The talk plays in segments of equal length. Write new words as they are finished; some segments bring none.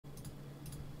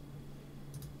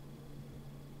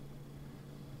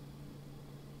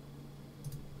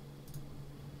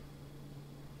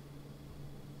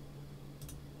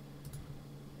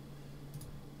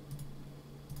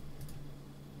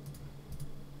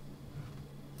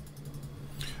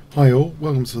Hi all,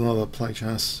 welcome to another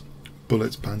Playchess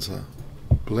Bullets Banter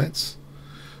Blitz.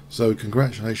 So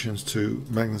congratulations to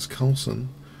Magnus Carlsen,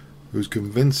 who's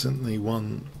convincingly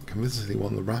won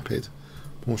the rapid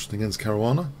portion against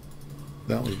Caruana.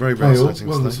 That was very exciting.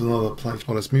 Welcome to another Playchess.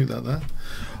 Well, let's mute that there.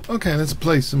 Okay, let's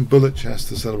play some bullet chess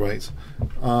to celebrate.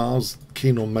 I was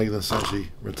keen on Magnus actually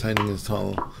retaining his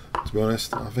title, to be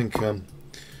honest. I think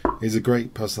he's a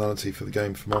great personality for the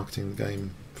game, for marketing the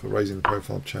game, for raising the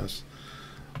profile of chess.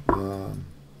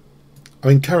 I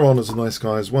mean, Caruana's a nice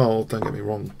guy as well, don't get me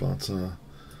wrong, but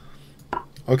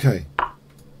okay.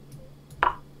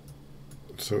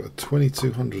 So at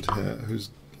 2200 here,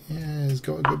 he's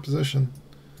got a good position.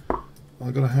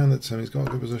 I've got to hand it to him, he's got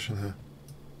a good position here.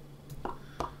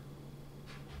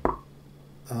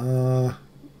 I'm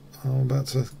about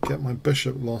to get my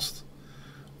bishop lost.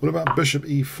 What about bishop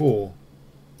e4?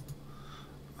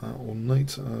 Or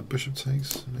knight, bishop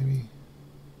takes, maybe.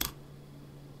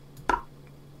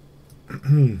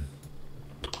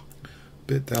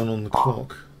 Bit down on the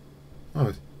clock.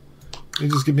 Oh, you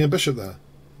just give me a bishop there.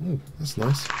 Oh, that's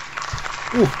nice.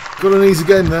 Oh, got an easy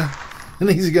game there. An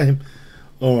easy game.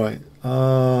 Alright.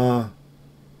 I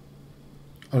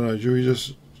don't know, do we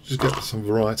just get some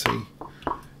variety?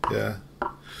 Yeah.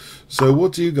 So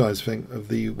what do you guys think of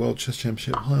the World Chess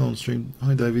Championship? Hi on stream.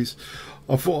 Hi Davies.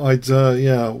 I thought I'd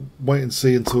wait and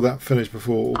see until that finished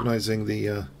before organising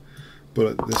the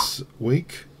bullet this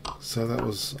week. So that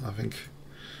was, I think,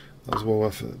 that was well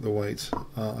worth the wait.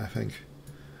 I think.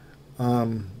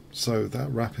 So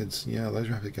that rapids, those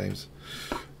rapid games.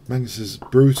 Magnus's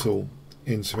brutal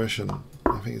intuition.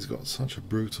 I think he's got such a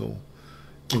brutal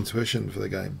intuition for the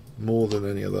game, more than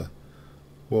any other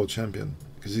world champion,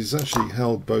 because he's actually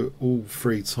held all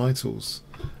three titles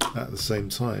at the same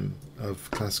time of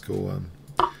classical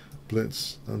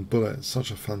blitz and bullet.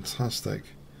 Such a fantastic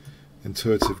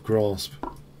intuitive grasp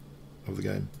of the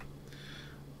game.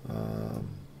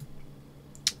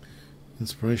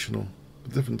 Inspirational,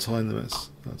 but different time limits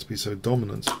to be so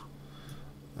dominant.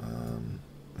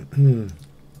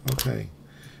 Okay,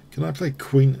 can I play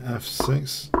Queen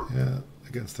f6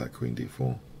 against that Queen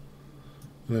d4,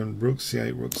 and then Rook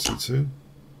c8, Rook c2?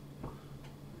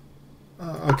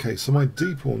 Okay, so my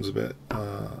d pawn's a bit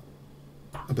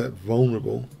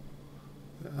vulnerable,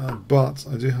 but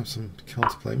I do have some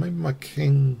counterplay. Maybe my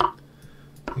king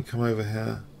can come over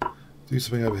here, do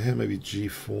something over here, maybe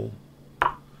g4,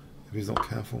 if he's not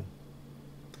careful.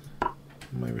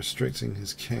 Am I restricting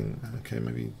his king? Okay,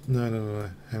 maybe, no,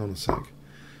 hang on a sec.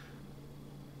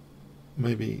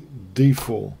 Maybe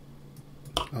d4.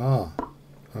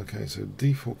 Okay, so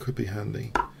d4 could be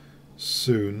handy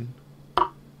soon.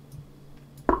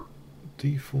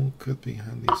 d4 could be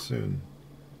handy soon,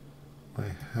 I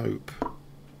hope.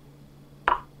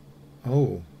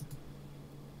 Oh,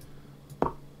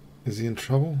 is he in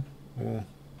trouble, or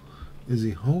is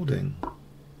he holding?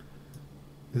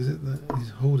 Is it that he's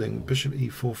holding? Bishop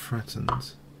e4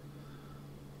 threatened.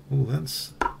 Oh,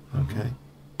 that's okay.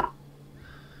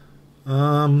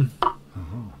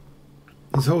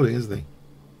 He's holding, isn't he?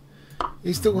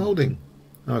 He's still holding.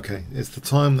 Okay, it's the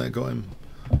time that got him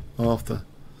after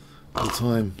the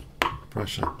time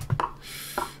pressure.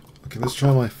 Okay, let's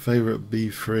try my favourite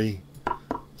b3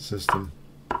 system.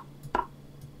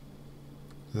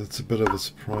 That's a bit of a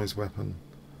surprise weapon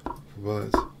for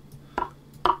bullets.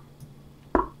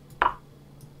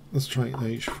 Let's try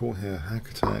h4 here, hack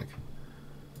attack.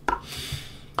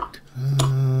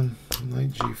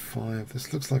 Knight g5.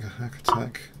 This looks like a hack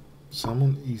attack. So I'm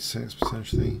on e6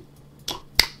 potentially.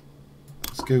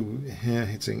 Let's go here,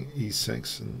 hitting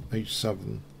e6 and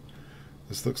h7.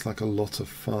 This looks like a lot of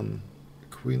fun.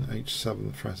 Queen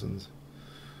h7 threatened.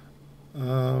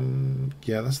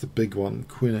 Yeah, that's the big one.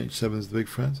 Queen h7 is the big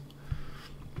threat.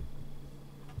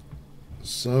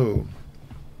 So,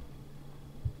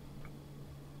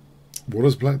 what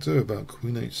does black do about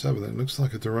Queen h7? It looks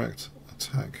like a direct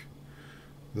attack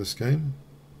this game.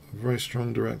 A very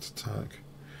strong direct attack.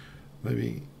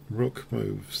 Maybe rook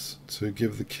moves to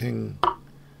give the king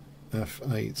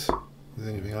f8. Is there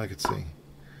anything I could see?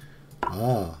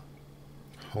 Hold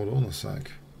on a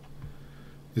sec.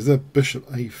 Is there bishop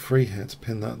a3 here to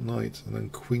pin that knight, and then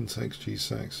queen takes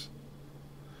g6?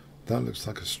 That looks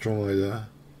like a strong idea.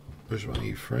 Bishop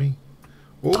e3.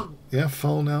 Oh, the f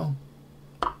file now.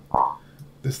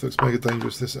 This looks mega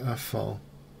dangerous, this f file.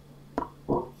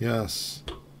 Yes.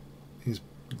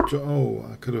 Oh,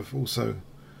 I could have also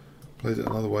played it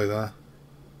another way there.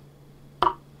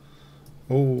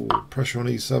 Oh, pressure on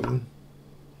e7.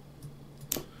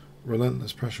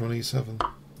 Relentless pressure on e7.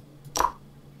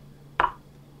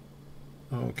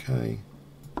 Okay.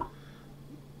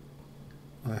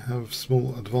 I have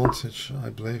small advantage, I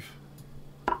believe.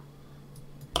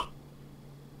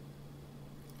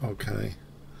 Okay.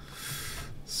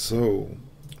 So,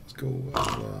 let's go.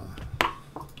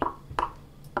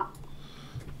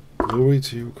 Glory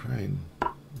to Ukraine.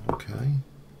 Okay.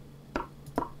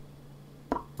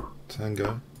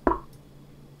 Tango.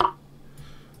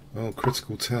 Well,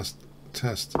 critical test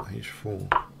H4.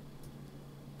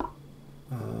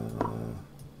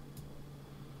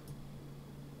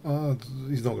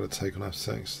 He's not going to take on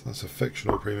F6. That's a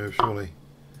fictional pre-move, surely.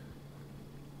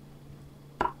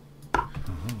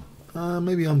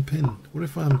 Maybe unpin. What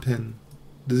if I unpin?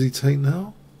 Does he take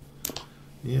now?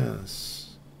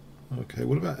 Yes. Okay,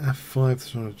 what about F5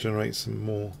 to try to generate some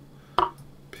more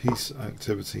piece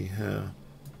activity here?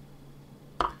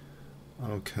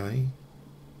 Okay.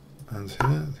 And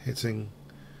here, hitting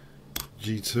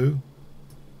G2.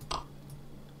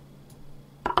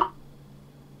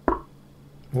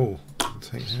 Oh,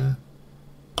 take here.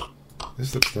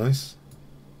 This looks nice.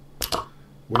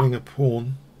 Winning a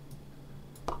pawn.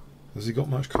 Has he got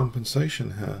much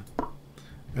compensation here?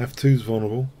 F2's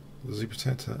vulnerable. Does he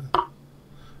protect it?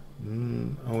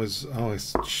 It's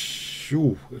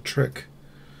a trick.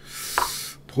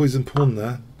 Poison pawn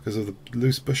there because of the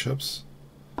loose bishops.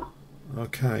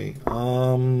 Okay.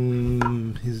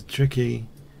 He's tricky.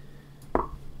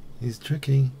 He's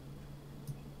tricky.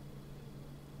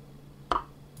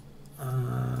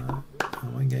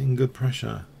 Am I getting good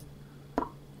pressure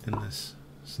in this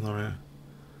scenario?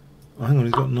 Oh, hang on,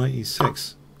 he's got knight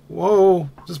e6. Whoa!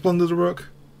 Just blundered a rook.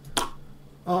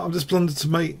 Oh, I've just blundered to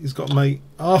mate. He's got mate.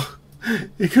 Oh,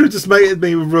 he could have just mated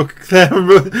me with rook there.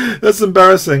 That's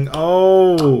embarrassing.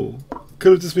 Oh,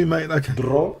 could have just been mate. Okay.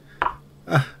 Draw.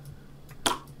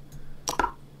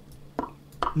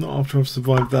 Not after I've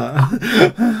survived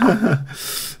that.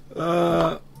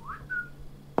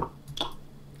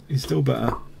 He's still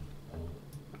better.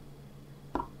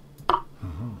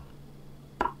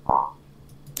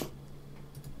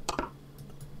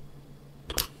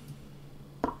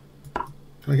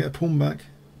 Can I get a pawn back?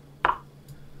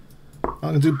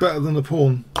 I can do better than a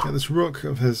pawn. Get this rook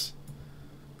of his.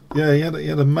 Yeah, he had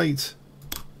a mate.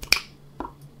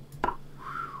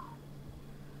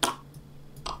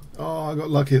 Oh, I got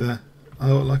lucky there. I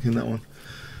got lucky in that one.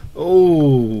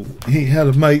 Oh, he had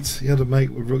a mate. He had a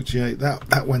mate with rook g8.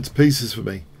 That went to pieces for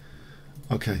me.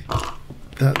 Okay,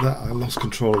 that I lost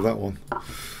control of that one.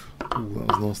 Oh, that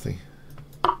was nasty.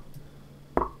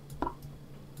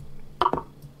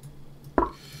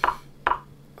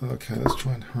 Okay, let's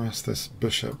try and harass this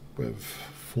bishop with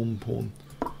form pawn.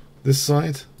 This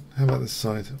side? How about this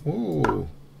side? Oh,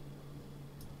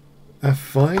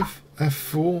 F5,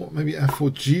 F4, maybe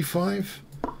F4, G5,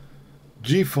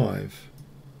 G5.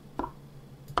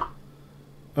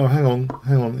 Oh, hang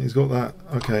on, he's got that.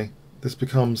 Okay, this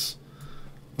becomes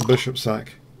a bishop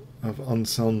sack of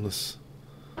unsoundness.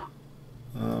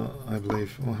 I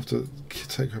believe I'll have to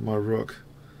take out my rook.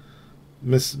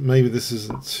 Maybe this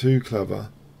isn't too clever.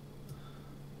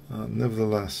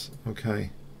 Nevertheless, okay.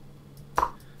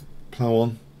 Plow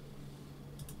on.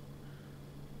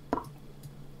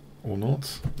 Or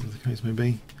not, as the case may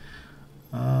be.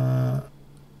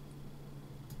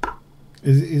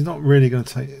 He's not really going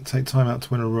to take time out to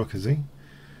win a rook, is he?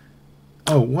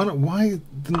 Oh, why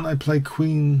didn't I play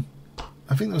queen?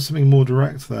 I think there was something more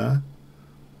direct there.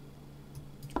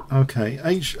 Okay,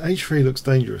 H3 looks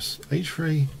dangerous.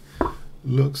 H3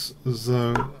 looks as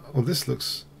though... Oh, this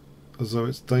looks as though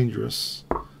it's dangerous.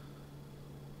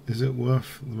 Is it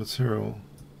worth the material?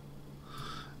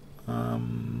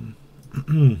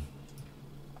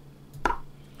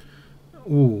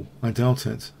 Ooh, I doubt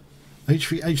it.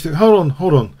 H3, H2.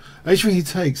 Hold on. H3 he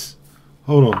takes.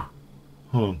 Hold on.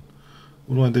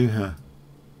 What do I do here?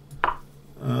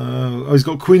 Oh, he's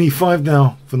got queen e5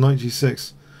 now for knight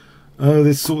g6. Oh,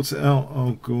 this sorts it out.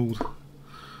 Oh, God.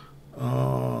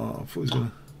 Oh, I thought he was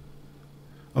gonna.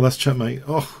 Oh, that's checkmate.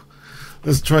 Oh,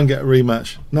 let's try and get a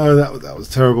rematch. No, that was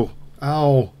terrible.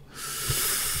 Ow.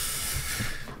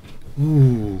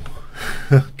 Ooh.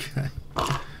 Okay.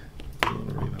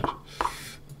 Rematch.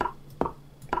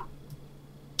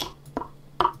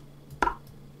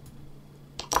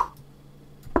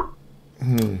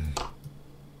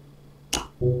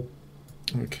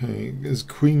 Okay, is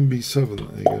queen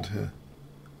b7 any good here?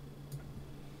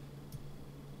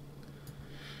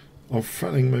 I'm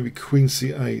threatening maybe queen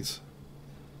c8.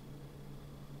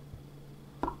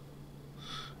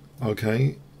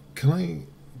 Okay, can I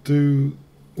do...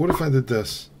 What if I did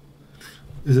this?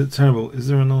 Is it terrible? Is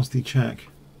there a nasty check?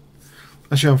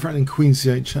 Actually, I'm threatening queen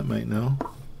c8 checkmate now.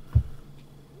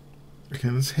 Okay,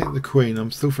 let's hit the queen.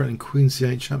 I'm still threatening queen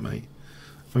c8 checkmate.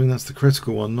 I mean, that's the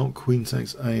critical one, not queen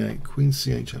takes a8, queen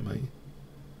c8 checkmate.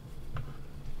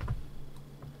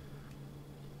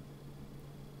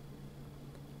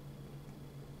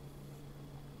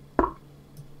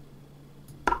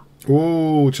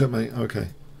 Oh, checkmate, okay.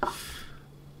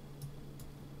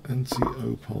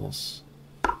 NTO pass.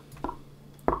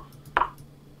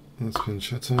 That's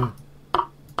Fianchetto.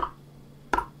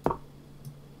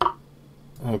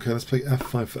 Okay, let's play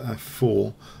f5 for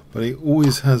f4, but he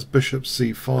always has bishop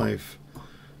c5.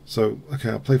 So, okay,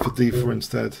 I'll play for d4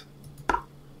 instead.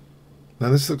 Now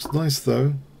this looks nice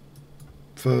though,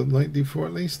 for knight d4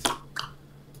 at least.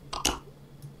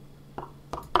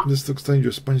 This looks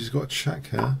dangerous, but he's got a check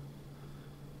here.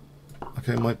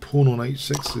 Okay, my pawn on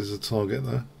h6 is a target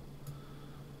though.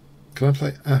 Can I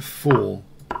play f4?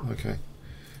 Okay.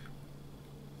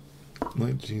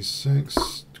 Knight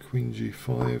g6, queen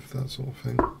g5, that sort of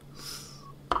thing.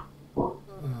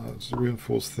 Let's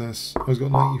reinforce this. Oh, he's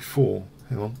got knight e4.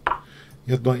 Hang on.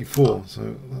 He had knight e4,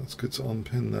 so that's good to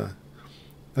unpin there.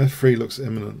 f3 looks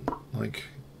imminent, like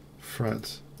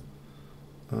threat.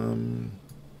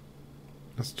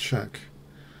 Let's check.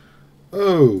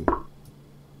 Oh!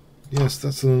 Yes,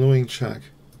 that's an annoying check.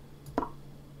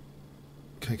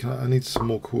 Okay, I need some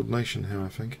more coordination here, I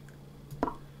think.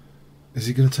 Is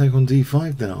he going to take on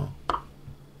d5 now?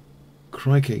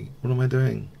 Crikey, what am I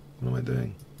doing? What am I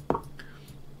doing?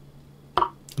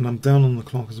 And I'm down on the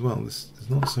clock as well. This is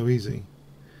not so easy.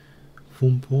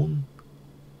 Pawn pawn?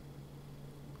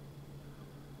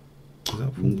 Is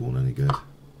that pawn pawn any good?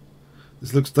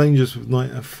 This looks dangerous with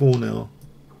knight f4 now.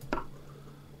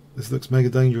 This looks mega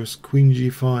dangerous. Queen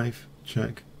g5,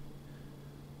 check.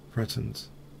 Threatens.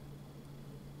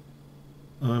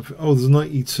 Oh, there's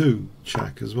knight e2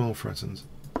 check as well, threatens.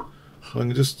 So I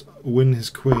can just win his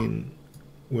queen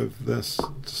with this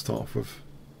to start off with.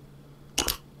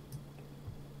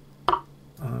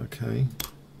 Okay.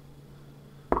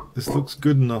 This looks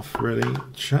good enough, really.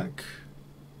 Check.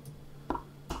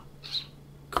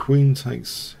 Queen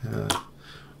takes here.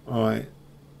 Alright.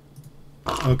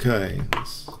 Okay,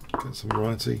 let's get some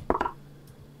variety.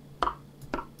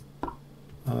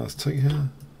 Let's take here.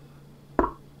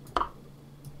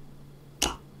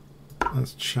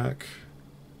 Let's check.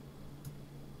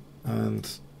 And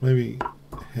maybe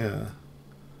here.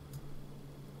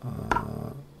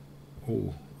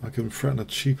 Oh, I can threaten a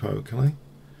cheapo, can I?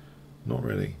 Not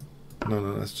really. No,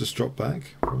 let's just drop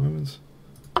back for a moment.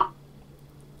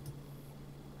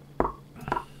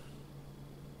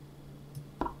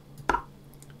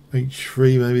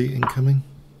 H3 maybe incoming.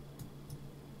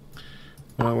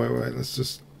 Oh wait, let's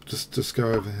just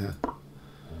go over here.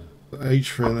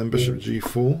 H3 and then bishop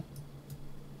g4.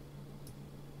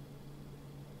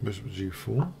 Bishop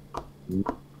g4.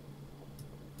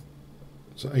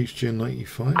 So hg and knight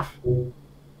e5.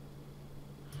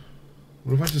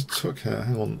 What if I just took here?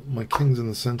 Hang on, my king's in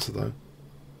the centre though.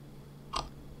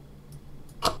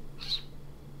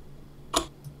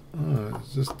 Oh,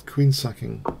 it's just queen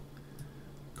sacking.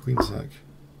 Queen sack.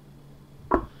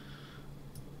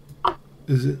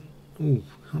 Is it? Oh,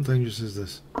 how dangerous is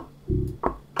this?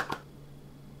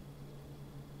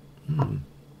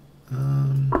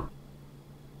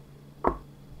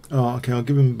 Oh, okay, I'll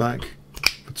give him back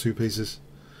for 2 pieces.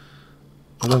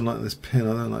 I don't like this pin,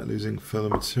 I don't like losing further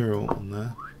material on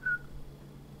there.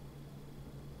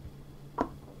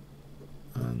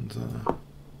 And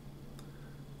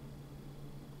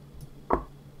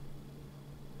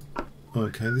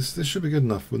okay, this should be good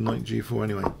enough with knight g4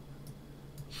 anyway.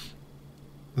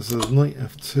 So there's knight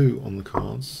f2 on the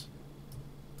cards.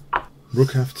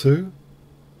 Rook f2.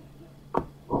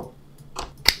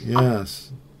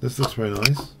 Yes, this looks very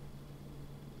nice.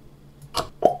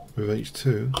 With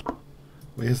h2.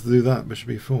 Well, he has to do that, bishop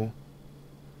e4.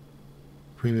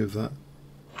 Pre-move that.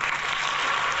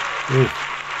 Oh.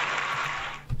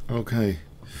 Okay.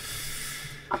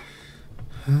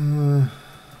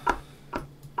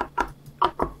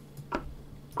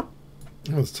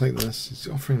 Let's take this. He's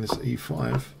offering this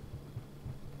e5.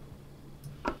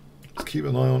 Let's keep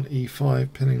an eye on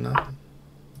e5, pinning that.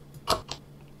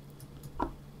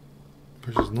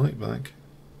 Pushes knight back.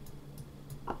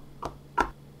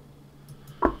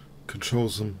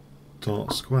 Controls some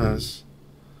dark squares.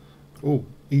 Oh,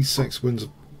 e6 wins a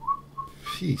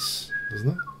piece, doesn't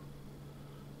it?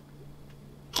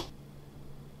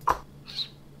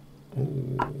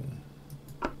 Oh.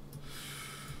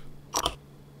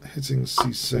 Hitting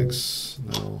c6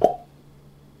 now.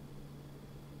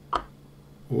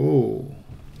 Oh,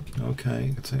 okay.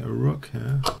 I can take a rook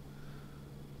here.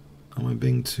 Am I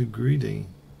being too greedy?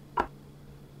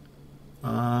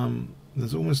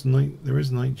 There's almost knight. There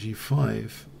is knight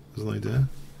g5 as an idea.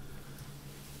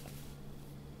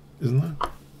 isn't there?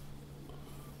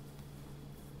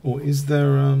 Or is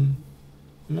there, oh,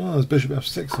 there's bishop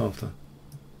f6 after.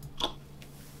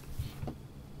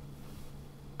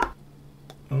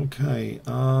 Okay,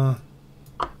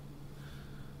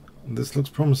 this looks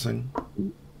promising.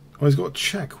 Oh, he's got a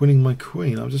check winning my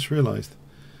queen. I've just realised.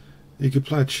 He could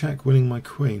play a check winning my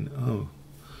queen. Oh.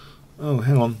 Oh,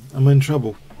 hang on. I'm in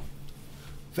trouble.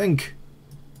 Think.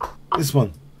 This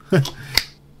one.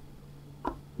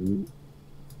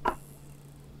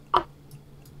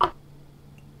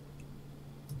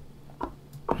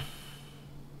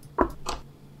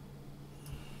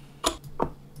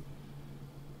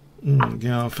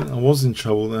 Yeah, I think I was in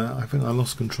trouble there. I think I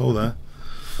lost control there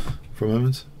for a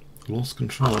moment. Lost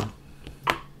control.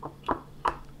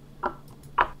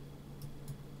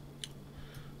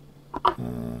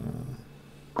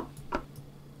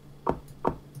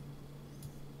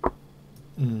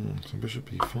 So bishop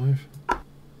e5.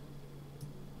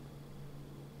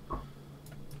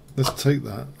 Let's take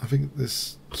that. I think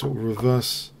this sort of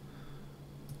reverse,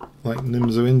 like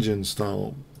Nimzo Indian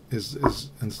style, is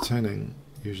entertaining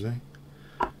usually.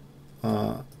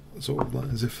 Sort of like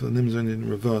as if the Nimzo Indian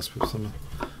reverse with some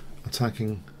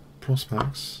attacking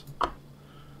prospects.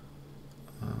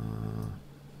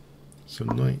 So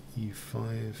knight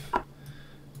e5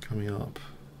 coming up.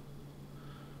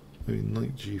 Maybe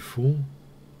knight g4.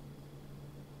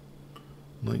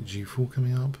 Knight g4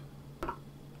 coming up.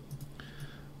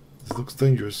 This looks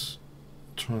dangerous.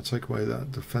 Trying to take away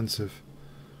that defensive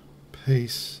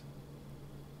piece.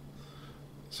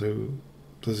 So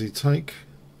does he take?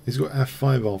 He's got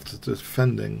f5 after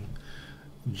defending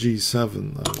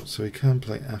g7 though, so he can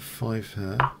play f5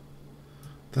 here.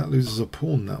 That loses a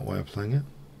pawn that way of playing it.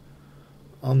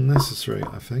 Unnecessary,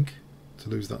 I think, to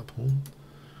lose that pawn.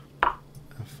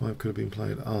 f5 could have been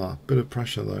played. Bit of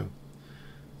pressure though.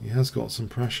 He has got some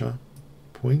pressure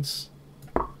points.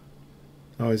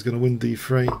 Oh, he's going to win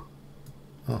d3.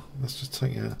 Oh, let's just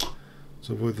take it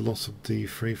to avoid the loss of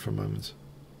d3 for a moment.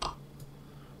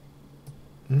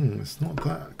 It's not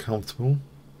that comfortable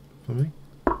for me.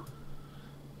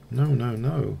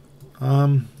 No.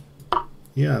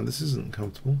 Yeah, this isn't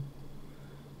comfortable.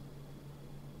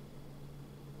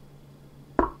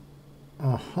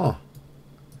 Aha.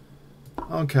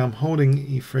 Okay, I'm holding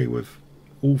e3 with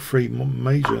all three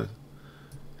major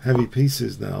heavy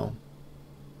pieces now.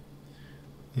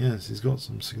 Yes, he's got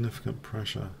some significant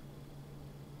pressure.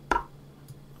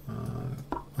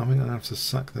 I think I have to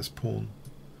sack this pawn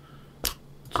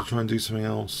to try and do something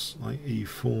else, like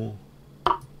e4.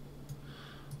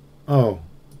 Oh,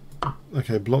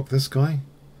 okay, block this guy,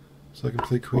 so I can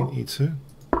play queen e2.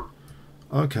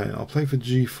 Okay, I'll play for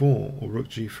g4 or rook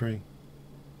g3.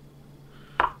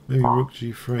 Maybe rook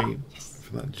g3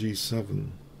 for that g7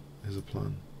 is a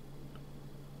plan.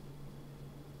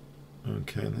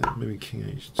 Okay, then maybe king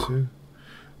h2.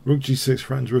 Rook g6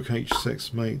 threatens rook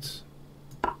h6 mate.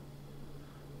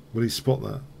 Will he spot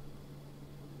that?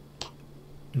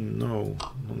 No,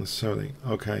 not necessarily.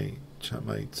 Okay,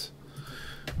 checkmate.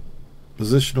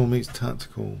 Positional meets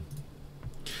tactical.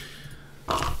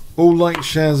 All likes,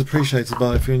 shares appreciated,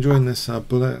 but if you're enjoying this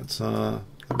bullet, that'd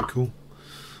be cool.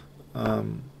 I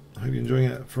hope you're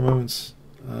enjoying it for a moment.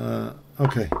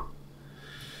 Okay.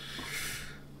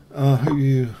 I hope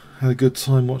you had a good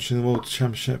time watching the World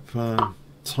Championship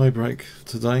tiebreak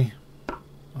today.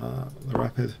 The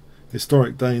rapid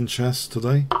historic day in chess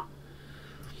today.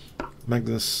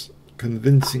 Magnus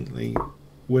convincingly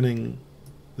winning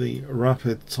the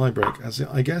rapid tiebreak, as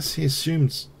I guess he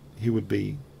assumed he would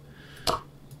be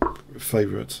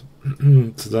favourite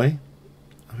today.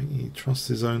 I think he trusts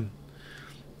his own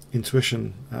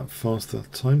intuition at faster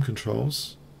time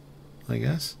controls, I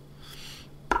guess,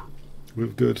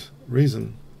 with good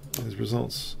reason. His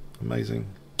results amazing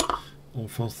on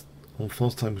fast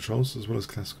time controls as well as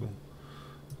classical.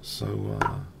 So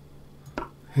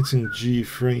hitting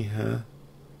g3 here,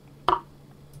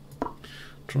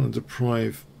 trying to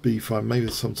deprive b5. Maybe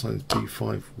sometimes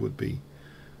b5 would be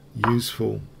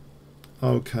useful.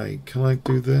 Okay, can I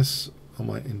do this? Am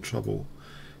I in trouble?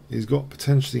 He's got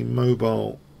potentially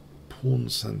mobile pawn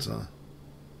center.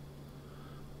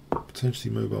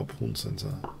 Potentially mobile pawn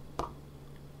center.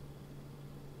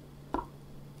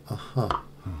 Aha.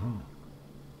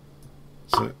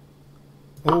 So,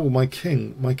 oh, my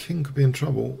king could be in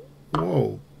trouble.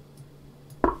 Whoa.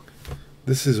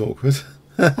 This is awkward.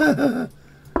 Trying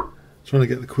to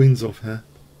get the queens off here.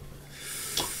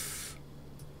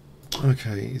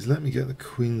 Okay, he's let me get the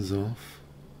queens off,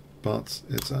 but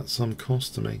it's at some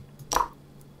cost to me.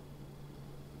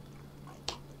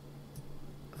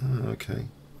 Okay.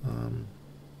 Can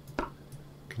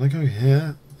I go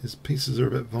here? His pieces are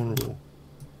a bit vulnerable.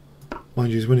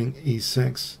 Mind you, he's winning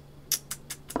e6.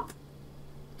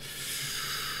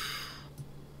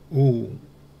 Ooh.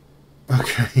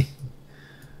 Okay.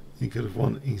 He could have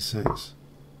won e6.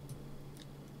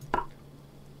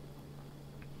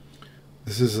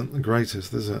 This isn't the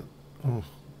greatest, is it? Oh,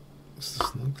 this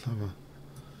is not clever.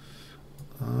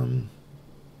 What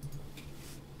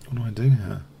do I do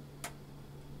here?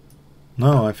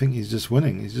 No, I think he's just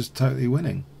winning. He's just totally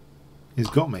winning. He's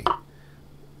got me.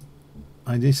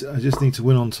 I just need to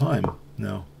win on time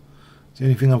now. It's the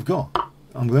only thing I've got.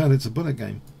 I'm glad it's a bullet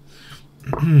game.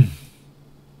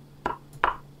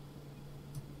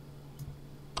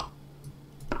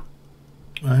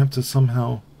 I have to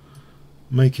somehow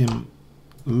make him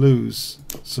lose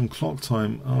some clock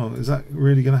time. Oh, is that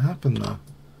really going to happen though?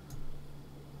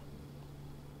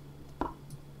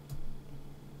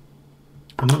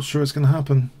 I'm not sure it's going to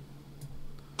happen.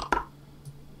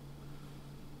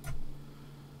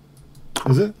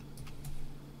 Is it?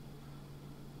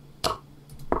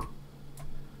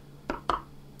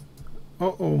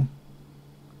 Uh-oh.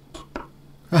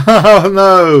 Oh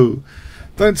no!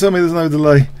 Don't tell me there's no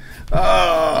delay.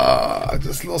 I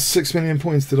just lost 6 million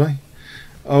points, did I?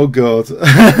 Oh god.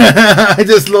 I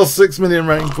just lost 6 million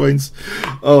rating points.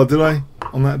 Oh, did I?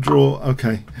 On that draw?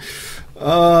 Okay.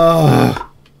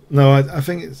 No, I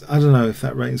think it's, I don't know if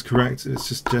that rating's correct. It's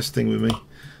just jesting with me.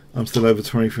 I'm still over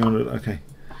 2300. Okay.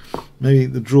 Maybe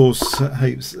the draws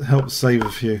help save a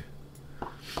few.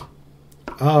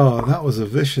 Oh, that was a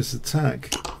vicious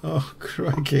attack. Oh,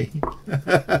 crikey.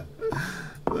 That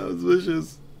was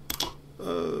vicious.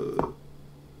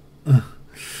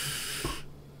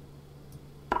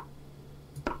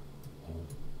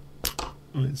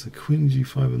 Right, it's a queen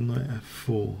g5 and knight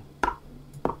f4.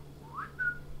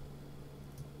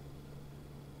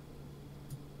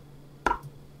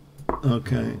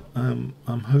 Okay, I'm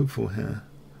hopeful here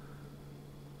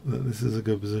that this is a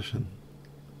good position.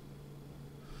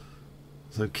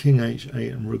 So king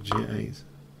h8 and rook g8.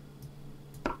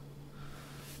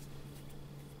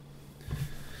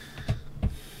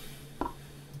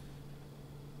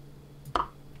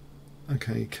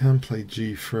 Okay, you can play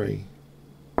g3.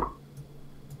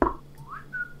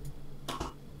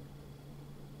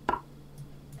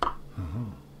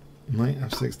 Knight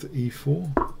f6 to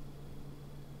e4.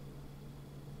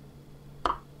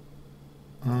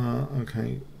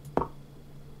 Okay.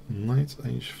 Knight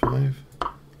h5.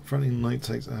 Friendly knight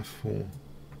takes f4.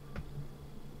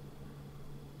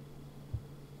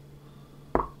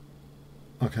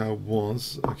 Okay, I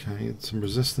was. Okay, some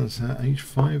resistance here.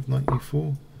 h5, knight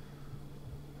e4.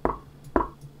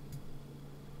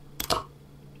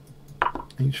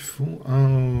 h4.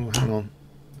 Oh, hang on.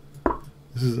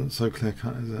 This isn't so clear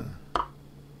cut, is it?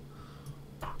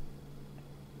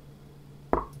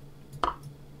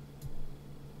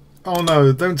 Oh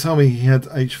no, don't tell me he had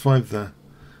h5 there.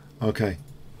 Okay.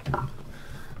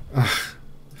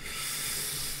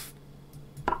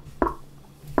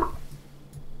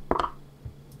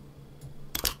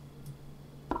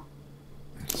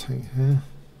 Take here.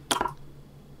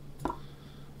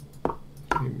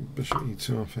 Bishop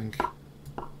e2, I think.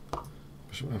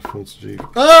 Bishop f4 to g.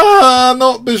 Ah,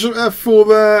 not bishop f4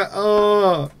 there.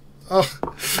 Oh. Oh,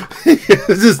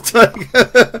 just take.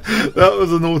 That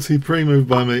was a naughty pre-move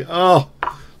by me. Oh,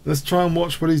 let's try and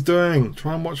watch what he's doing.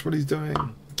 Try and watch what he's doing.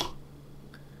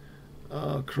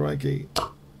 Oh, crikey.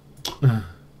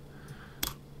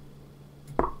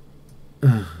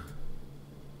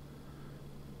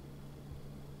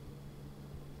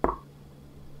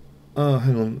 Oh,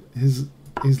 hang on. He's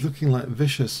looking like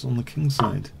vicious on the king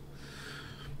side.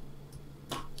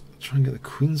 Try and get the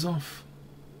queens off.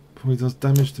 Probably does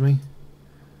damage to me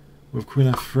with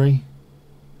queen f3.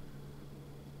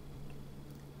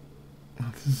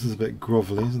 Oh, this is a bit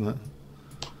grovelly, isn't it?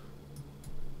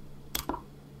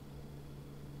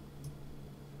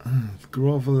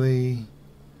 Grovelly.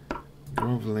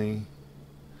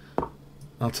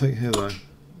 I'll take here though,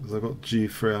 because I've got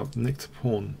g3. I've nicked a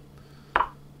pawn.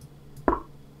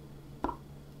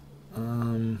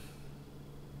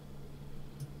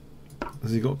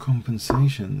 Has he got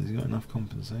compensation? Has he got enough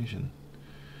compensation?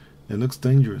 It looks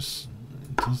dangerous.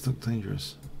 It does look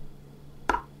dangerous.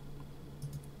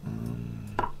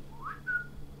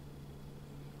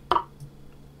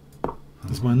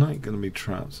 Is my knight going to be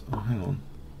trapped? Oh, hang on.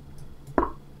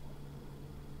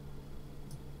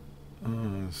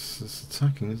 Oh, it's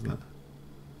attacking, isn't it?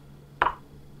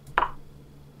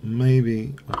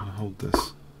 Maybe I can hold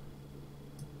this.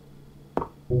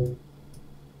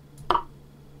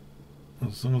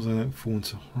 As long as I don't fall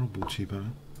into horrible cheapo.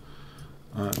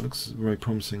 It looks very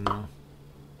promising now.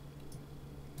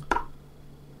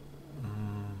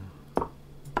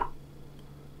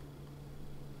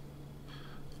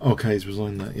 Okay, he's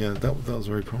resigned that. Yeah, that was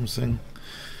very promising.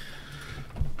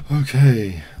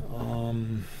 Okay.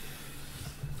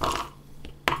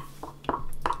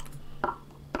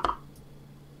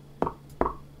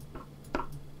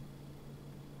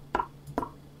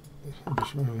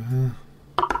 Bishop over here.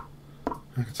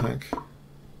 Hack attack.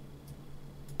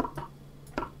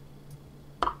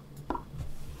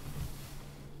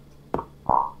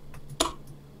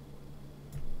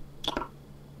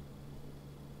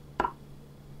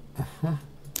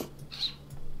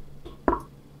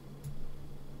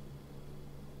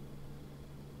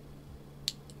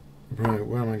 Right,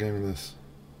 where am I going with this?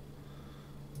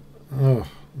 Oh,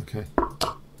 okay.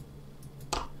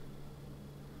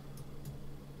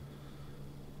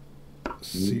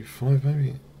 C5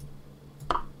 maybe?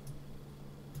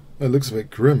 It looks a bit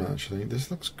grim actually.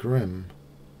 This looks grim.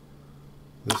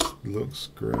 This looks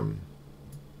grim.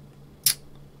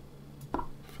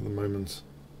 For the moment.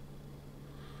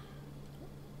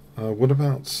 What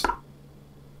about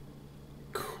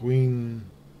Queen?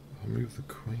 I'll move the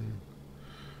Queen.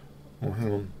 Oh,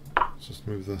 hang on. Let's just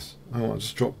move this. Oh, I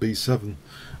just dropped B7.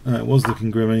 It was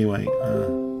looking grim anyway.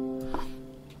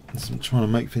 I'm trying to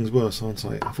make things worse, aren't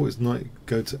I? I thought it's knight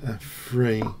go to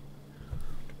F3.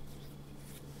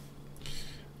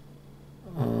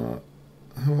 How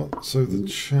about, so the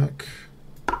check,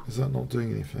 is that not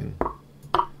doing anything?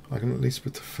 I can at least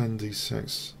defend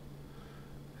D6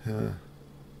 here.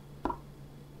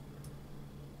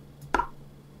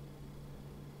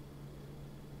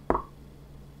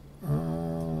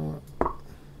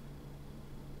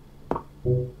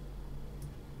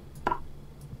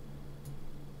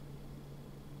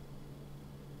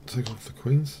 Take off the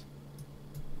queens.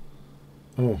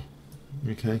 Oh,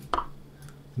 okay.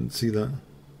 Didn't see that.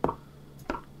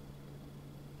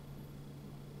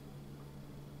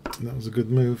 That was a good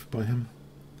move by him.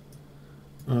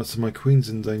 So my queen's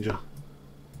in danger.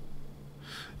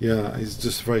 Yeah, he's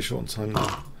just very short on time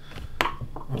now.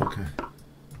 Okay.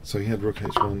 So he had rook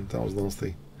h1. That was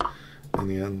nasty in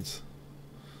the end.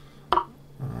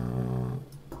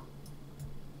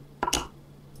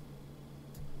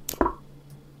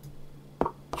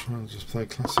 Trying to just play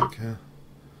classic here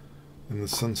in the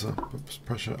centre, put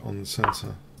pressure on the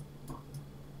centre.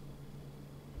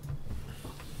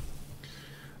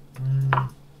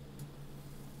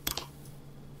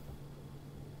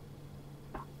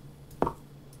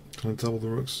 Can I double the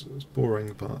rooks? It's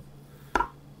boring, but I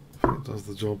think it does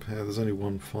the job here. There's only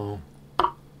one file.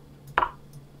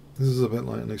 This is a bit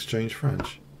like an exchange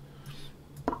French.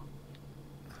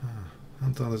 How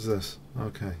dull is this?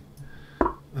 Okay.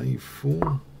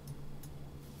 A4.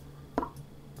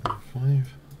 A5.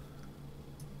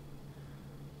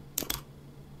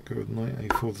 Go with knight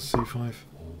A4 to C5.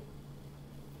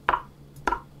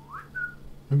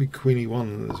 Maybe Queen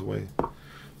E1 is a way.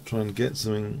 Try and get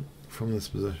something from this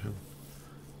position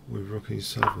with rook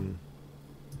E7.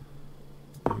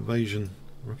 Invasion,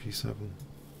 rook E7.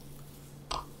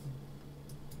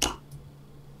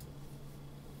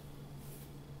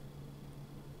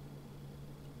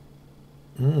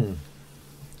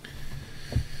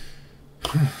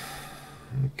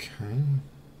 Okay.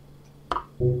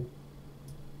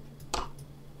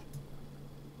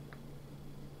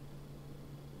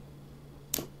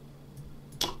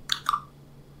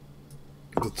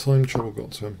 The time trouble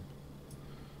got to him,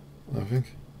 I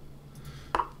think.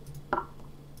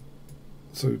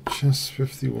 So chess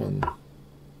 51.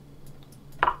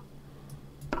 Oh,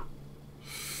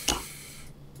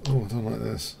 I don't like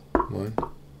this line.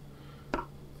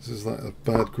 This is like a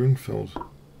bad Greenfield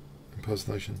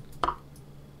impersonation.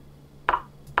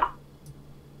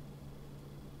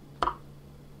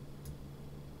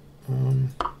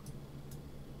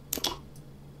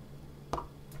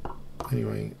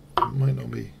 Anyway, it might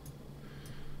not be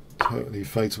totally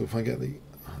fatal if I get the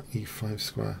E5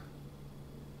 square.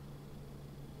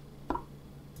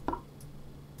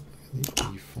 The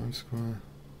E5 square.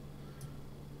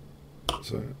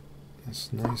 So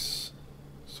that's nice,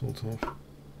 sort of.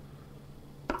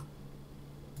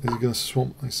 Is he going to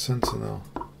swamp my centre now?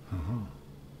 Oh,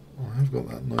 I have got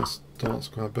that nice dark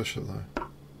square bishop though.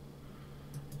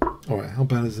 Alright, how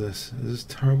bad is this? Is this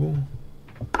terrible?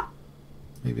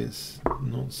 Maybe it's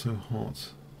not so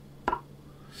hot.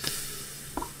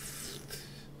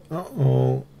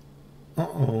 Uh-oh.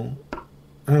 Uh-oh.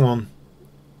 Hang on.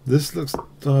 This looks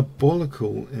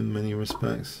diabolical in many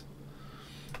respects.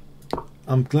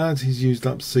 I'm glad he's used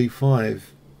up C5,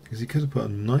 because he could have put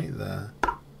a knight there.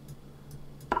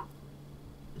 I'm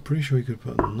pretty sure he could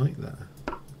have put a knight there.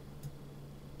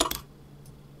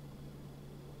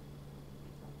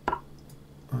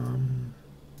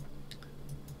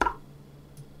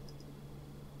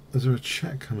 Is there a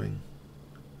check coming?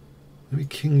 Maybe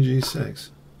king g6.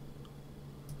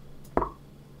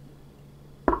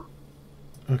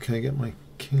 Okay, get my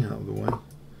king out of the way.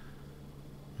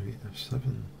 Maybe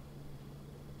f7.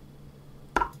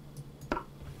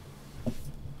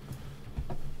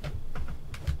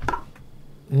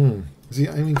 Is he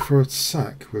aiming for a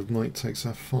sack with knight takes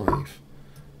f5?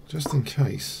 Just in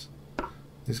case.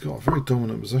 He's got a very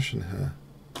dominant position here.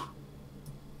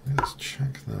 Let's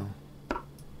check now.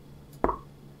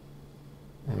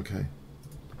 Okay.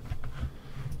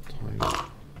 Time.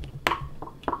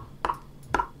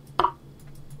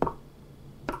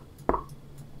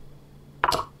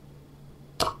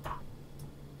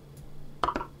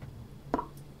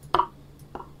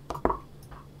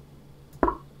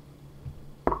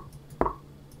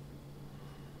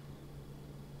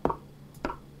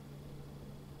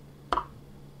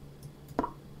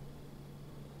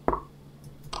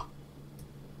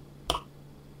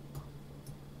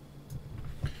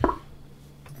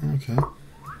 Okay.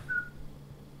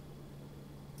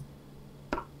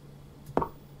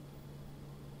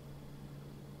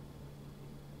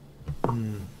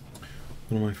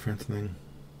 What am I threatening?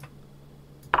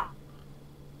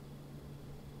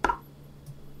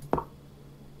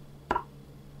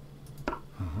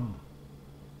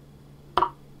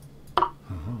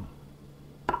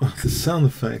 The sound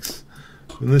effects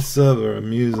from this server are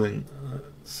amusing,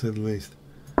 to say the least.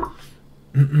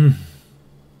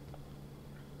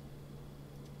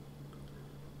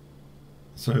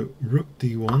 So, rook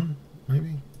d1,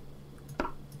 maybe?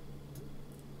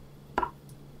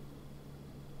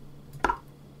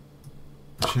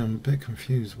 Actually, I'm a bit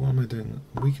confused. What am I doing?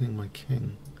 I'm weakening my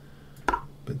king. A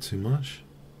bit too much.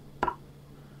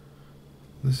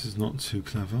 This is not too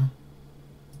clever.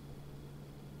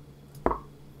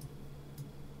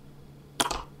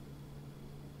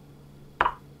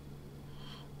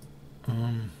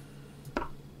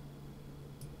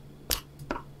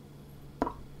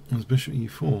 There's bishop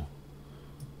e4.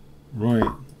 Right,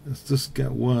 it's just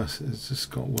get worse. It's just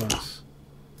got worse.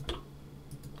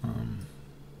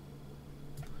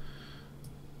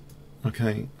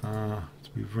 Okay, to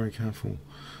be very careful,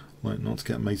 like not to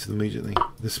get mated immediately.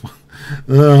 This one,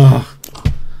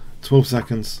 12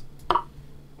 seconds.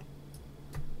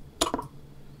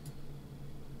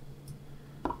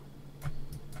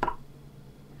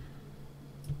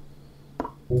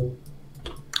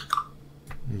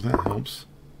 That helps.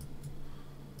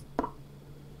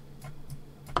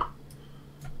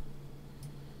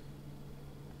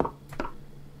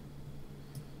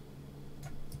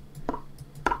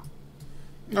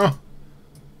 Oh.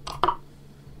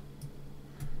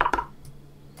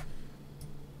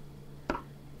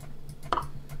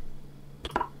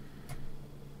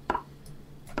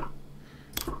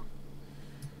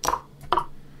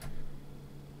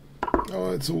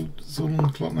 Oh, it's all on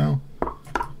the clock now.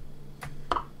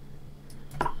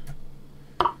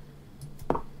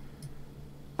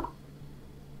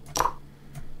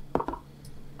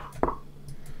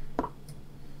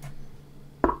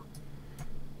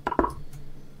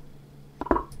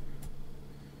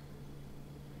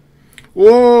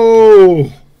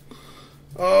 Whoa!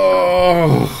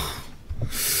 Oh!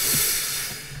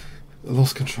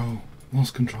 Lost control.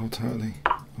 Lost control totally.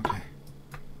 Okay.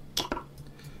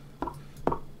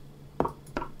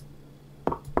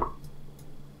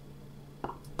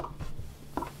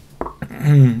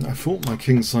 I thought my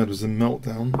king side was in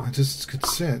meltdown. I just could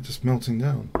see it just melting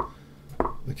down.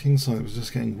 The king side was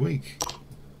just getting weak.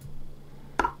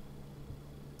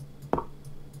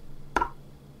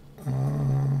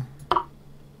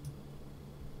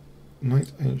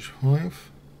 Knight h5.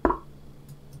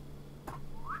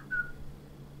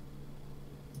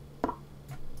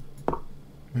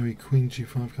 Maybe queen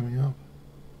g5 coming up.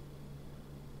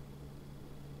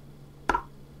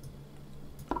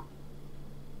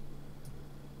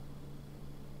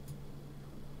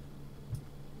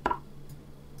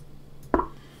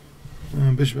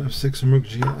 Bishop f6 and rook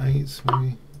g8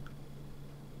 maybe.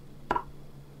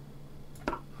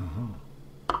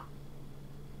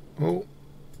 Oh,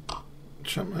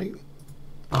 checkmate.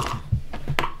 Okay.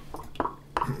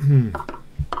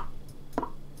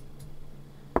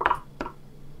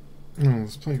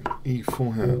 Let's play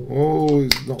e4 here. Oh,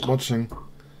 he's not watching.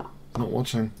 He's not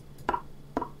watching.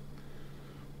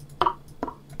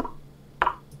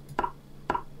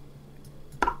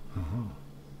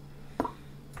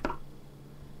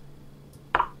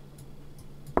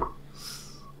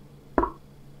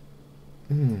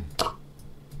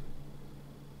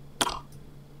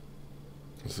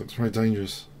 This looks very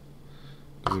dangerous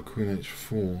because of queen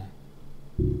h4.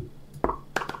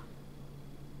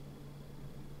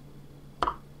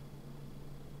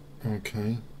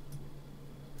 Okay.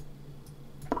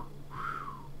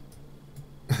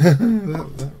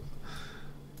 that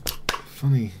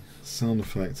funny sound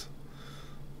effect.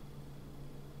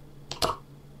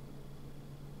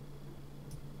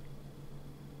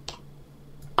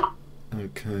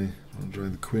 Okay, I'll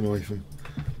drain the queen away from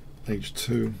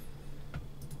h2.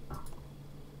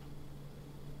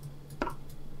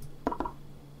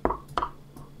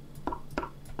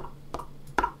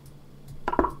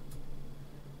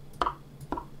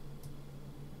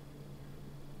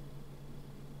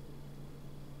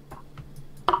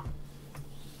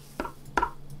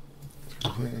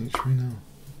 h3 now.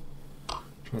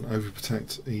 Try and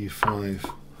overprotect e5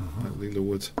 like Leela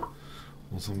would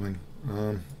or something.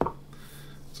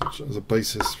 So as a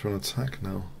basis for an attack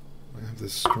now, I have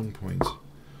this strong point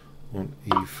on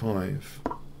e5.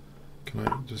 Can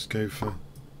I just go for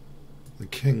the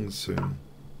king soon?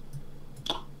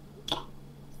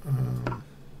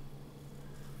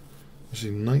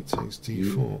 Actually, knight takes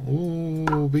d4.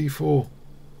 Oh, b4.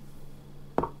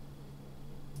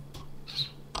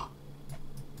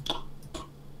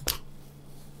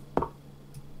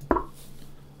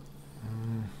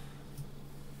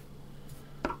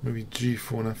 Maybe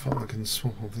g4 and f5. I can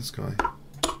swap off this guy.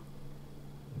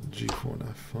 g4 and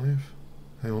f5.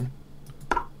 Hang on.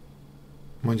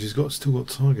 Mind you, he's still got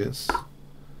targets.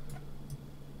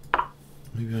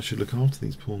 Maybe I should look after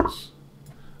these pawns.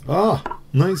 Ah!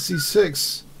 Knight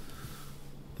c6.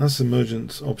 That's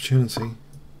emergent opportunity.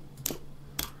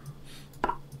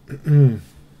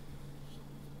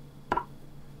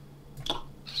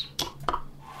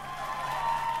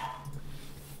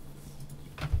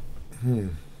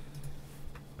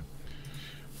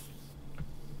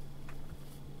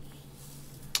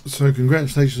 So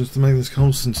congratulations to Magnus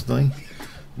Carlsen today,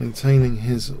 maintaining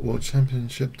his world champion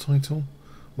title.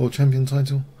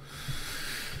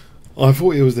 I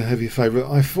thought he was the heavy favourite.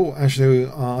 I thought actually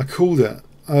I called it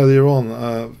earlier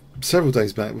on, several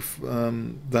days back,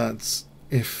 that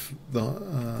if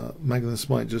the Magnus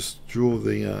might just draw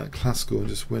the classical and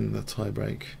just win the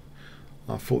tiebreak.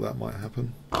 I thought that might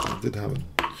happen. It did happen.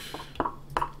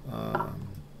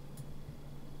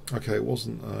 Okay, it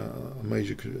wasn't a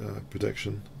major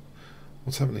prediction.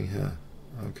 What's happening here?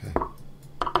 Okay.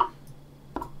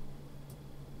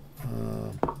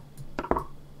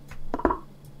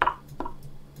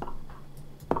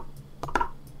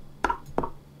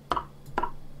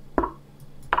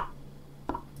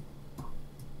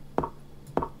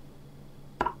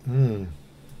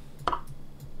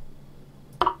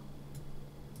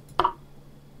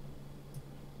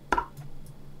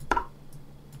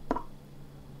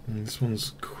 This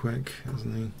one's quick,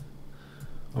 isn't he?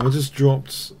 Oh, I just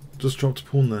dropped a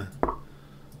pawn there.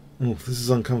 Oh, this is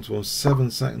uncomfortable.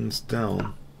 7 seconds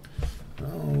down.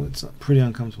 Oh, it's pretty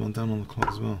uncomfortable. I'm down on the clock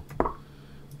as well.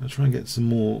 I'll try and get some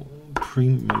more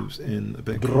pre-moves in a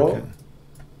bit quicker.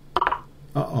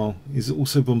 Uh-oh, he's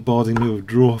also bombarding me with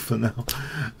draw for now.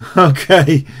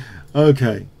 Okay,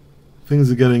 okay.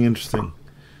 Things are getting interesting.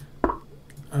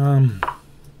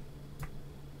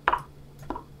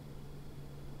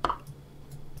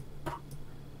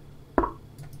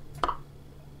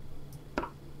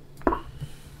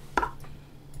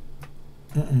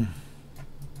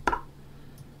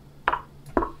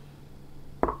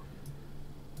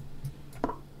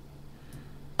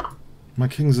 My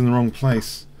king's in the wrong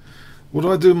place. What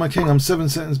do I do with my king? I'm 7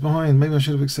 seconds behind. Maybe I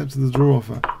should have accepted the draw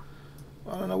offer.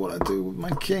 I don't know what I do with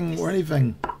my king or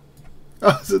anything.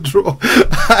 Oh, it's a draw.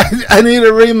 I need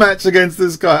a rematch against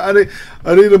this guy.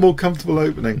 I need a more comfortable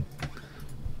opening.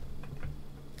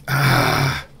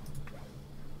 Ah.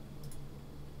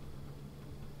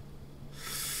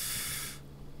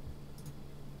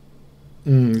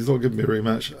 He's not giving me a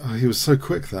rematch. Oh, he was so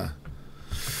quick there.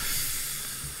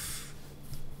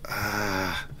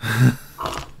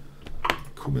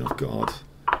 Caught me off guard.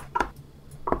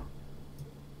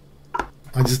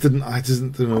 I just didn't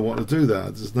know what to do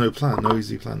there. There's no plan, no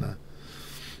easy plan there.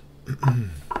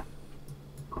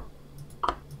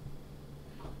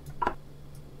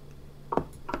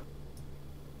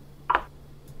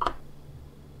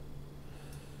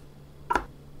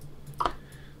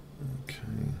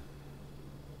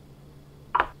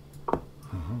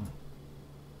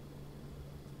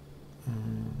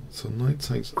 So knight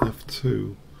takes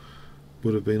f2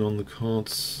 would have been on the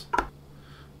cards, but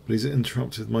he's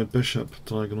interrupted my bishop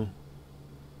diagonal.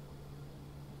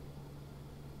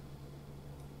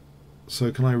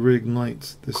 So can I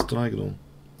reignite this diagonal?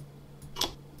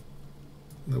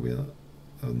 There'll be a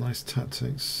nice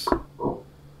tactics.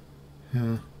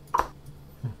 Yeah.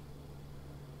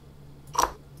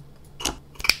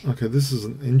 Okay, this is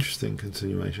an interesting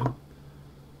continuation.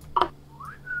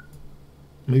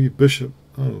 Maybe bishop.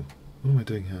 Oh, what am I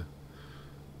doing here?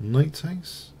 Knight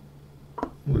takes?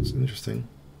 Oh, that's interesting.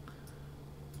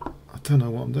 I don't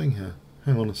know what I'm doing here.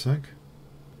 Hang on a sec.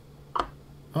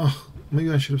 Oh,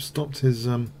 maybe I should have stopped his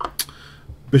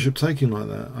bishop taking like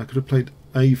that. I could have played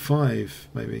a5,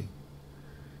 maybe.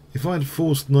 If I had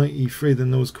forced knight e3,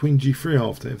 then there was queen g3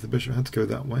 after, if the bishop had to go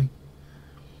that way.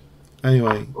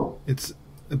 Anyway, it's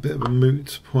a bit of a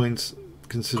moot point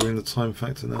considering the time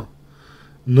factor now.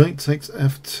 Knight takes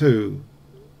f2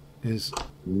 is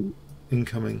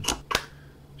incoming,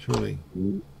 surely.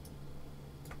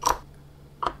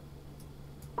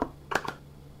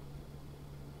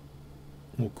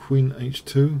 Or queen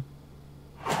h2.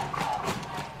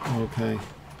 Okay.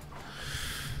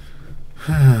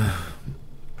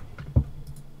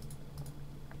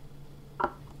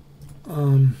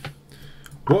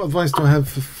 What advice do I have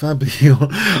for Fabio?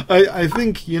 I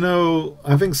think, you know,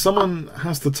 I think someone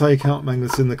has to take out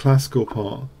Magnus in the classical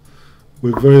part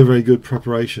with very, very good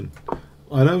preparation.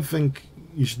 I don't think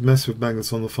you should mess with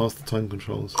Magnus on the faster time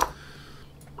controls.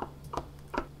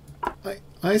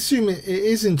 I assume it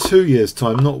is in 2 years'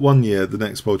 time, not 1 year, the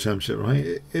next World Championship, right?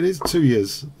 It is 2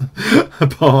 years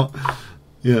apart.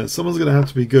 Yeah, someone's going to have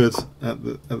to be good at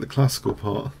the classical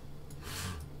part.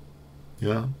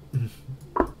 Yeah.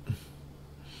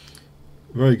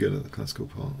 Very good at the classical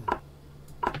part.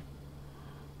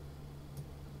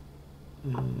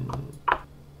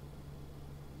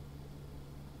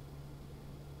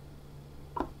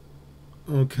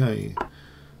 Okay.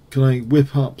 Can I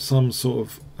whip up some sort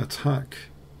of attack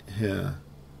here?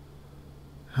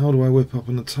 How do I whip up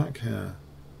an attack here?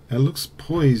 It looks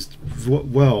poised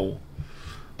well,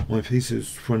 my pieces,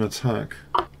 for an attack.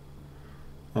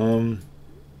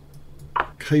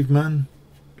 Caveman?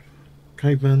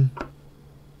 Caveman?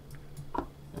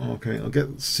 Okay, I'll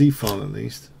get C file at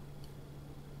least.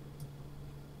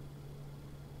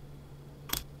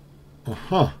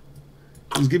 Aha!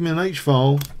 He's giving me an H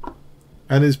file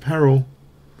at his peril.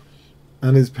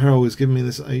 And his peril is giving me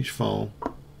this H file.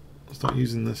 I'll start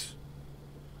using this.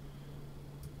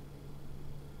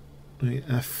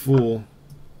 F4.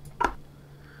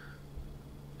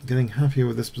 Getting happier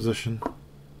with this position.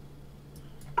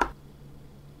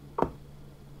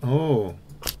 Oh.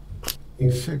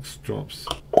 E6 drops.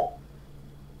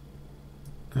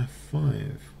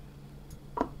 F5.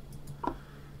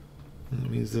 And that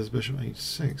means there's bishop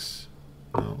H6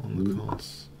 now on the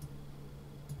cards.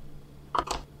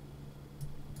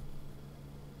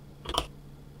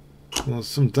 Well,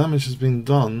 some damage has been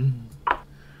done,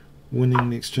 winning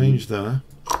the exchange there.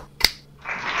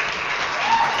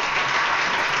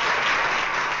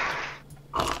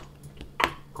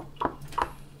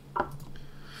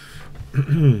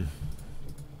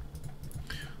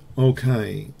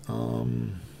 Okay,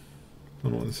 don't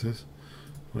know what this is.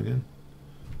 Again.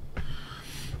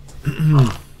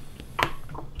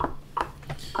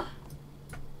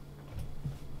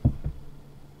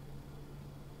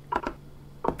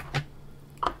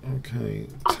 Okay,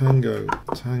 tango,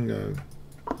 tango.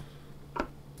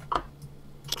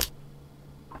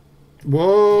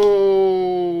 Whoa!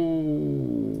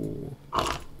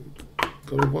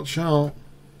 Gotta watch out.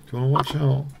 Gotta watch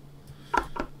out.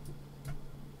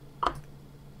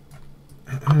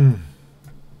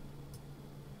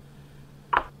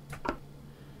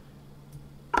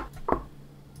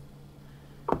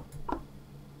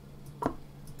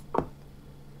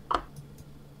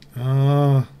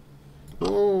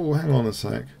 Oh, hang on a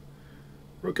sec.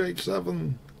 Rook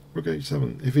h7. Rook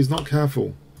h7. If he's not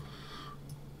careful.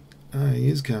 He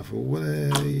is careful. What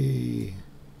a...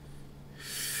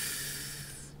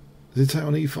 Does he take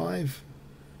on e5?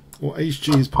 Or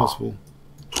hg is possible.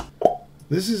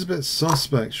 This is a bit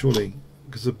suspect, surely,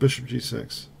 because of bishop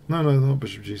g6. No, no, not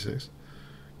bishop g6.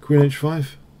 Queen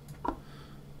h5.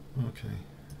 Okay.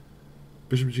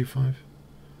 Bishop g5.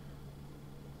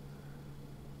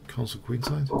 Castle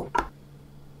queenside.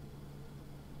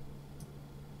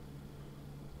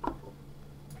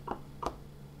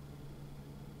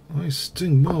 Oh, he's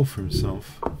doing well for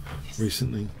himself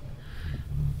recently.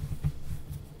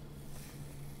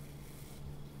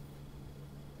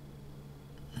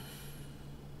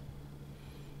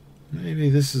 Maybe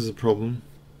this is a problem.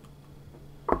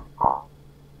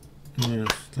 Yeah,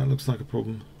 that looks like a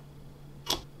problem.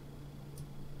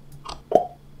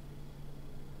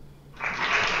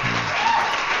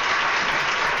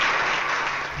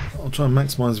 I'll try and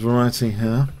maximize variety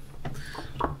here.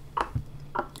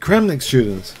 Kramnik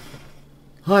student.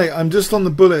 Hi, I'm just on the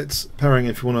bullets pairing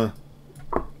if you want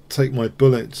to take my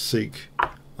bullet seek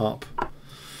up.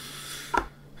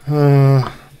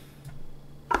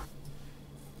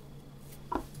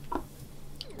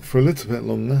 for a little bit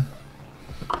longer.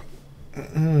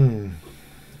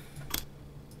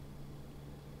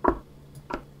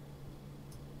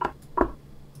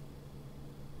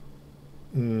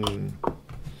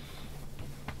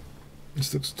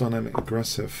 This looks dynamic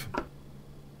aggressive.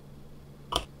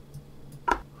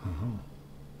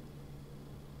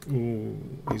 Ooh,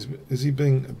 is he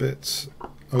being a bit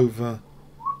over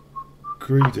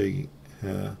greedy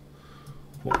here?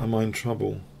 What, am I in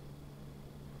trouble?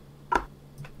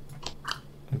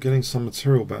 I'm getting some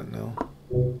material back now.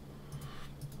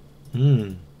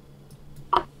 I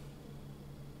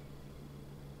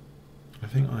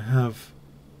think I have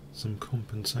some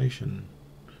compensation.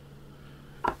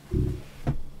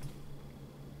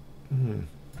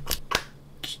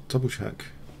 Just double check.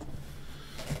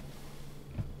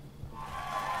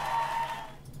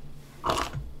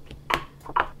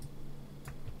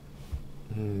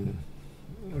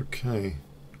 Okay.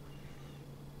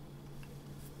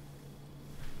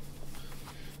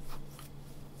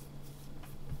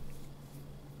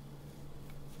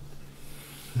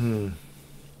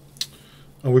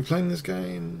 Are we playing this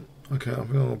game? Okay, I'm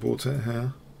going to abort it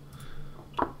here.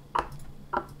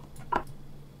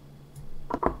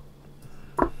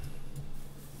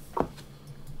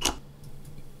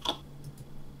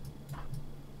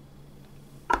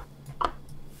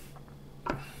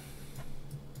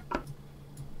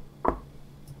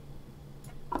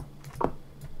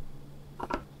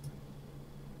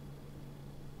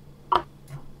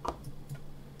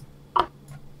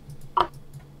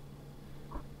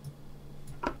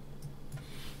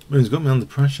 Well, he's got me under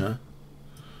pressure.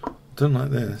 Don't like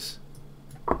this.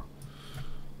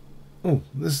 Oh,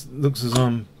 this looks as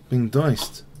I'm being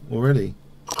diced already.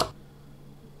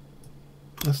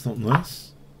 That's not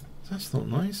nice. That's not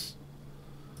nice.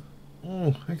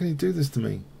 Oh, how can he do this to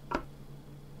me?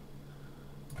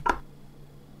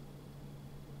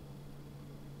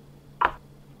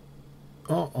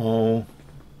 Uh-oh.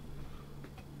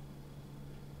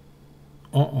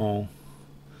 Uh-oh.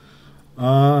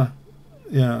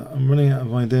 Yeah, I'm running out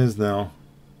of ideas now.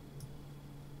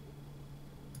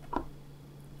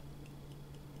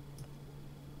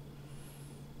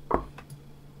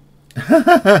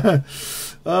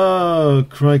 Oh,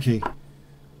 crikey.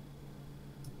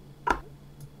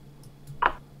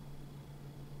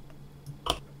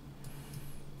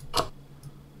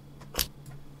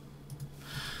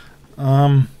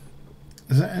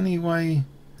 Is there any way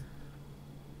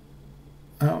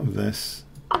out of this?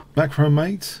 Back row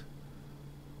mate?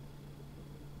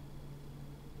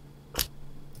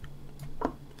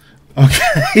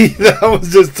 Okay, that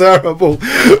was just terrible.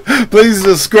 Please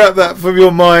just scrap that from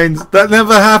your mind. That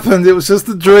never happened. It was just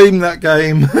a dream, that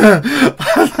game.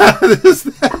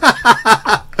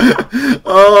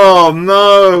 Oh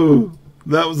no,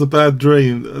 that was a bad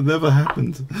dream. It never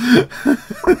happened.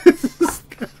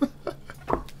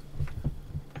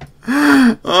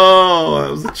 Oh,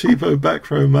 that was a cheapo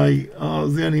back row mate. Oh, it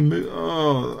was the only move.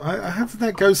 Oh, how did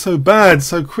that go so bad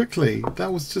so quickly?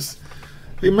 That was just...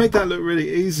 It made that look really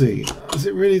easy. Is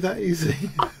it really that easy?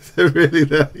 Is it really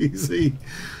that easy?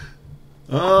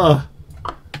 Ah.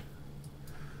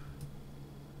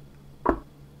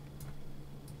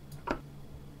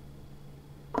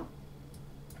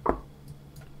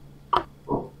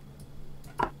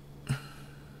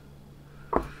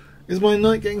 Is my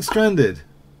knight getting stranded?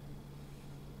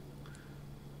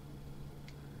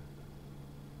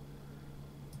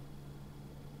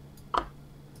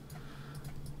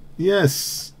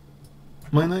 Yes,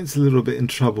 my knight's a little bit in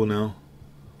trouble now.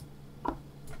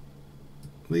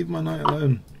 Leave my knight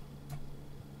alone.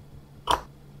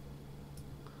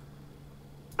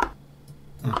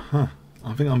 I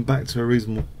think I'm back to a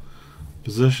reasonable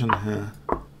position here.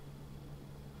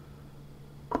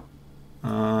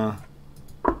 Oh.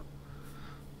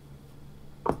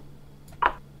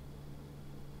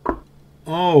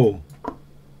 Oh.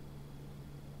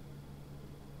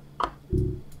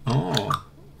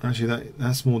 Actually,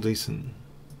 that's more decent.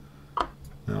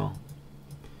 Now,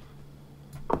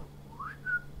 I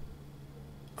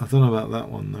don't know about that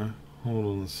one though. Hold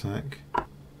on a sec.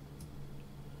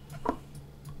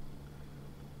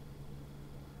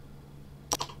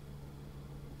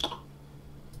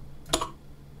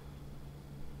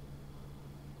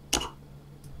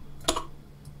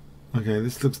 Okay,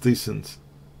 this looks decent.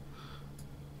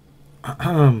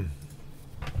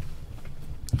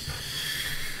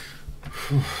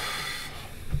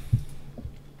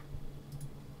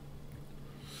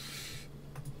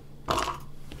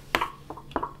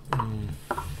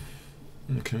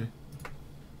 Okay.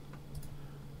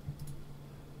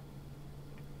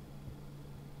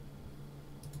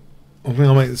 I think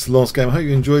I'll make this the last game. I hope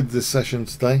you enjoyed this session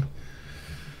today.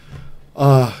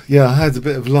 Yeah, I had a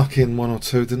bit of luck in one or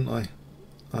two, didn't I?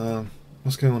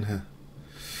 What's going on here?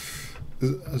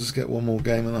 I'll just get one more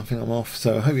game and I think I'm off.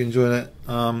 So I hope you enjoyed it.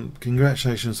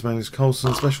 Congratulations to Magnus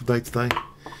Carlsen, special day today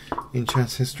in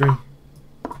chess history.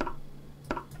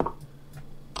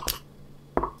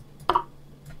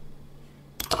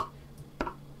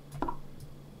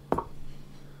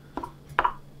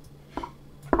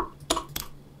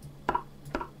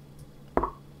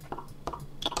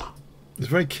 He's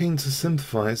very keen to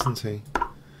simplify, isn't he?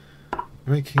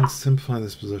 Very keen to simplify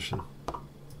this position.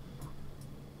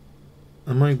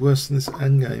 Am I worse than this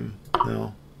endgame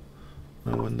now?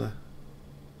 I wonder.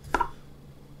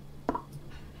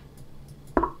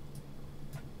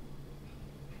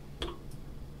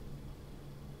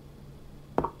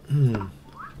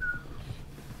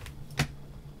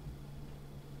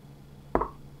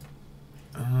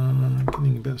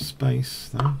 Getting a bit of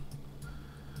space though.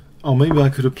 Oh, maybe I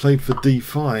could have played for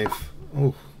d5.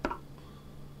 Oh.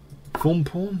 Form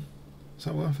pawn? Is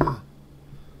that worth it?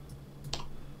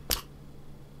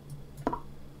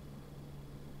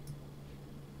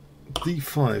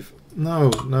 d5.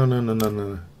 No.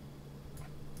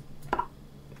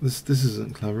 This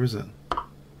isn't clever, is it?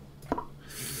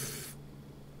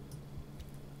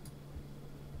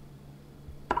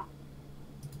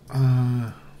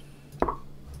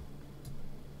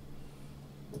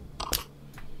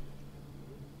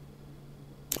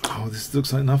 Oh, this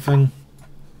looks like nothing.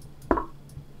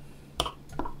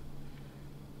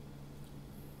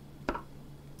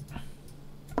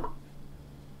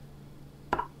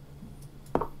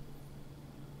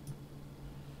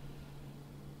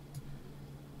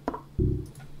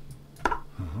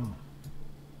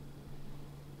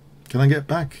 Can I get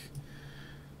back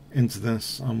into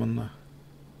this? I wonder.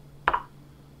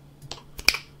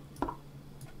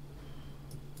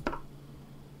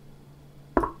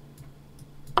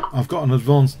 I've got an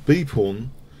advanced B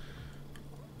pawn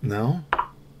now,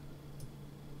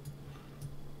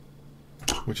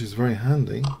 which is very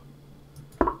handy.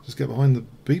 Just get behind the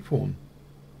B pawn.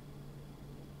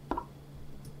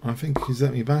 I think he's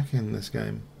let me back in this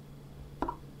game.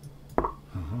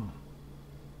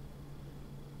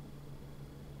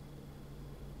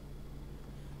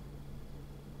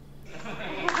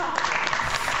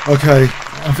 Okay,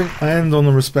 I think I end on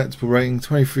a respectable rating,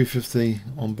 2350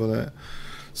 on Bullet.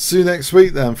 See you next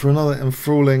week then for another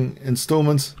enthralling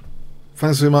instalment.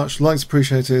 Thanks very much. Likes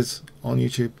appreciated on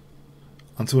YouTube.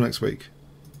 Until next week.